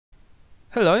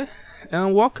Hello,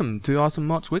 and welcome to Awesome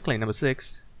Mods Weekly number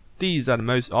 6. These are the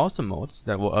most awesome mods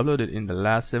that were uploaded in the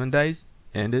last 7 days,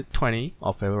 ended 20th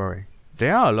of February.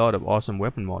 There are a lot of awesome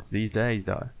weapon mods these days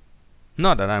though.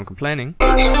 Not that I'm complaining.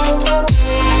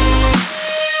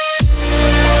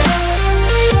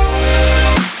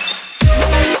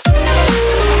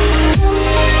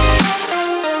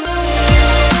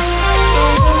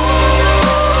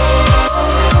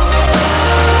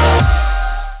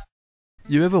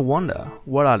 You ever wonder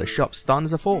what are the shop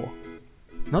stuns are for?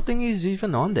 Nothing is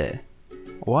even on there.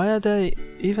 Why are they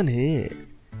even here?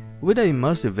 With an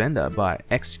immersive vendor by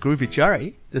X Groovy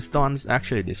Cherry, the stuns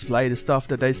actually display the stuff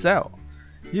that they sell.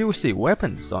 You will see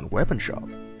weapons on Weapon Shop,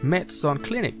 meds on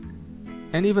Clinic,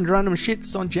 and even random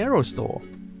shits on General Store.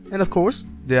 And of course,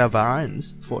 there are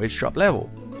variants for each shop level.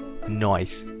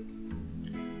 Nice.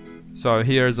 So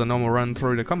here's a normal run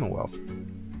through the Commonwealth.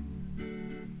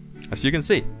 As you can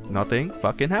see, nothing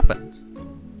fucking happens.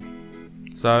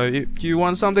 So if you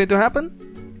want something to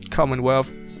happen,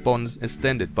 Commonwealth spawns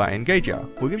extended by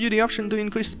Engager will give you the option to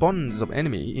increase spawns of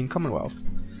enemy in Commonwealth.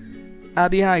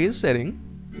 At the highest setting,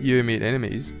 you meet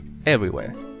enemies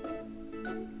everywhere.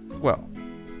 Well,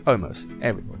 almost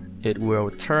everywhere. It will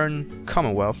turn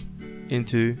Commonwealth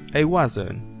into a war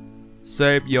zone.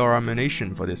 Save your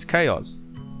ammunition for this chaos.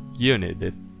 You need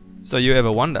it. So you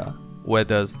ever wonder, where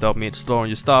does Dubmeat store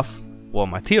your stuff? Well,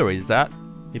 my theory is that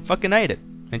he fucking ate it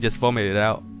and just vomited it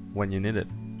out when you need it.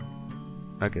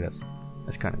 Okay, that's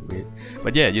kind of weird.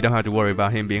 But yeah, you don't have to worry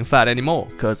about him being fat anymore,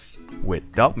 cause with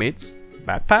Dubmeat's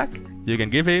backpack, you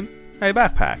can give him a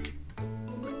backpack.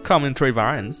 Come in 3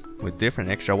 variants with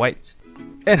different extra weights.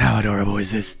 And how adorable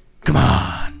is this? Come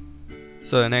on!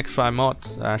 So the next 5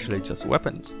 mods are actually just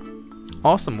weapons.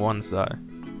 Awesome ones though.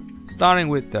 Starting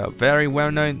with the very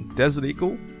well-known Desert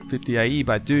Eagle 50 AE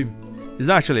by Doom. Is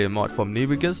actually a mod from New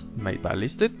Vegas made by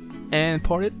Listed and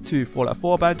ported to Fallout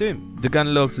 4 by Doom. The gun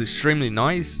looks extremely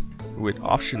nice with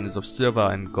options of silver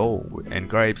and gold with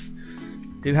engraves.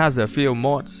 It has a few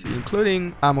mods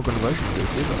including armor conversion to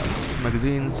silver,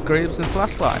 magazines, grips and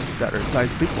flashlight that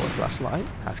replace big boy flashlight,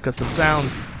 has custom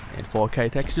sounds and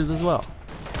 4K textures as well.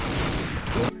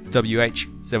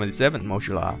 WH-77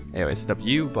 modular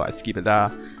LSW by Skipper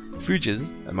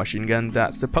Fuges, a machine gun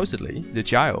that supposedly the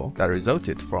child that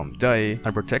resulted from the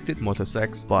unprotected motor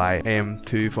sex by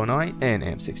M249 and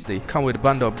M60. Come with a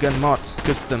bundle of gun mods,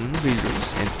 custom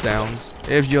visuals and sounds.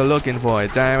 If you're looking for a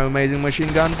damn amazing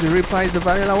machine gun to replace the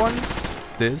vanilla ones,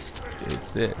 this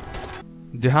is it.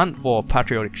 The Hunt for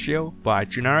Patriotic Shield by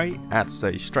Junari adds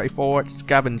a straightforward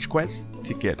scavenge quest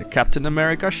to get the Captain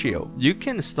America shield. You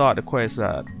can start the quest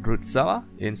at Root Cellar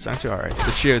in Sanctuary.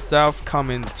 The shield itself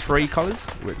comes in 3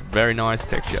 colors with very nice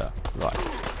texture, like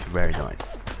very nice.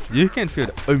 You can feel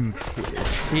the oomph with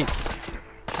each hit.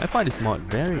 I find this mod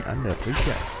very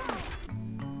underappreciated.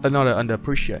 Another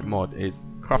underappreciated mod is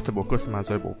Craftable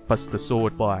Customizable Buster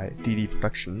Sword by DD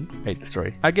Production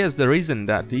 83. I guess the reason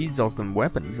that these awesome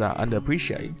weapons are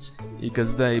underappreciated is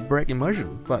because they break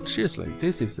immersion, but seriously,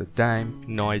 this is a damn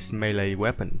nice melee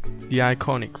weapon. The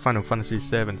iconic Final Fantasy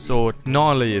VII sword,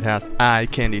 not only it has eye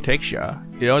candy texture,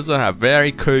 it also has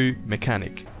very cool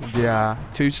mechanic. There are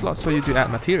 2 slots for you to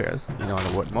add materials in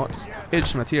other word mods.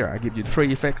 Each material gives you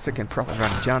 3 effects that can profit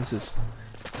run chances.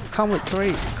 Come with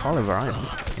 3 color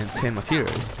variants and 10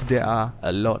 materials. There are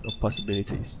a lot of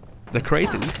possibilities. The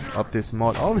creators of this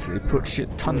mod obviously put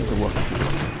shit tons of work into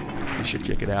this. You should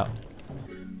check it out.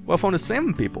 Well, from the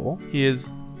same people,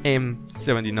 here's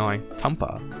M79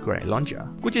 Thumper Grenade Launcher,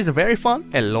 which is a very fun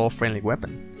and law-friendly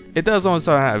weapon. It does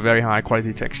also have a very high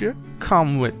quality texture.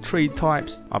 Come with 3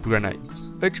 types of grenades,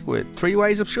 each with 3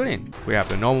 ways of shooting. We have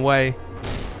the normal way,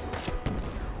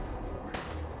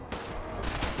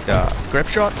 the grip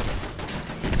shot,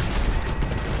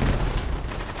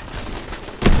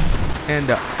 and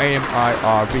the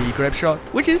AMIRV grip shot,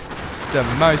 which is the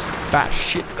most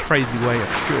batshit crazy way of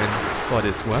shooting for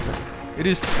this weapon. It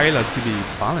is tailored to be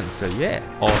balanced, so yeah,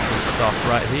 awesome stuff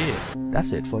right here.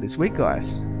 That's it for this week,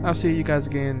 guys. I'll see you guys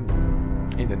again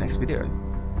in the next video.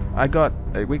 I got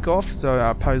a week off, so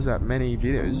I'll post as many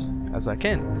videos as I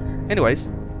can. Anyways,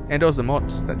 and those are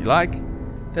mods that you like,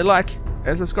 then like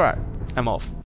and subscribe. I'm off.